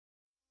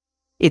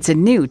It's a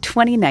new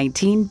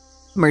 2019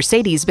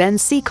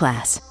 Mercedes-Benz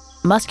C-Class.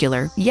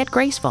 Muscular yet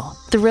graceful,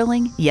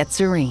 thrilling yet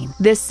serene.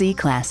 This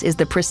C-Class is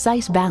the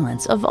precise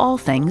balance of all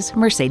things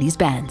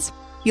Mercedes-Benz.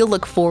 You'll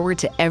look forward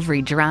to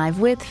every drive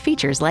with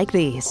features like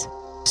these: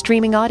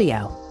 streaming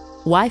audio,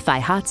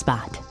 Wi-Fi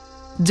hotspot,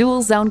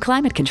 dual zone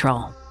climate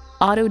control,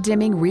 auto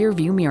dimming rear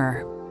view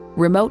mirror,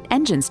 remote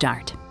engine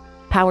start,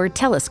 power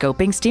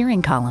telescoping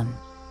steering column,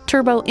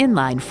 turbo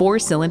inline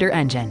 4-cylinder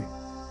engine,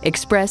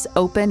 express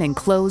open and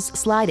close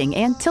sliding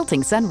and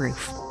tilting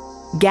sunroof,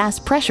 gas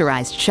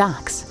pressurized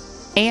shocks,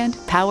 and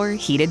power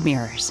heated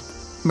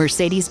mirrors.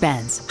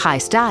 Mercedes-Benz, high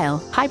style,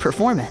 high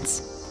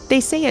performance.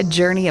 They say a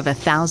journey of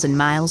 1,000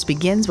 miles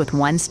begins with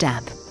one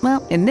step.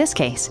 Well, in this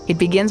case, it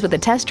begins with a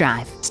test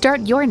drive.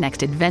 Start your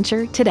next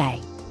adventure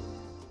today.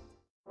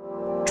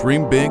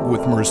 Dream big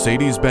with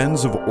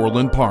Mercedes-Benz of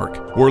Orland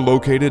Park. We're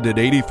located at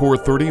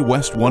 8430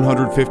 West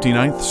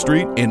 159th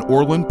Street in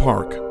Orland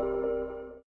Park.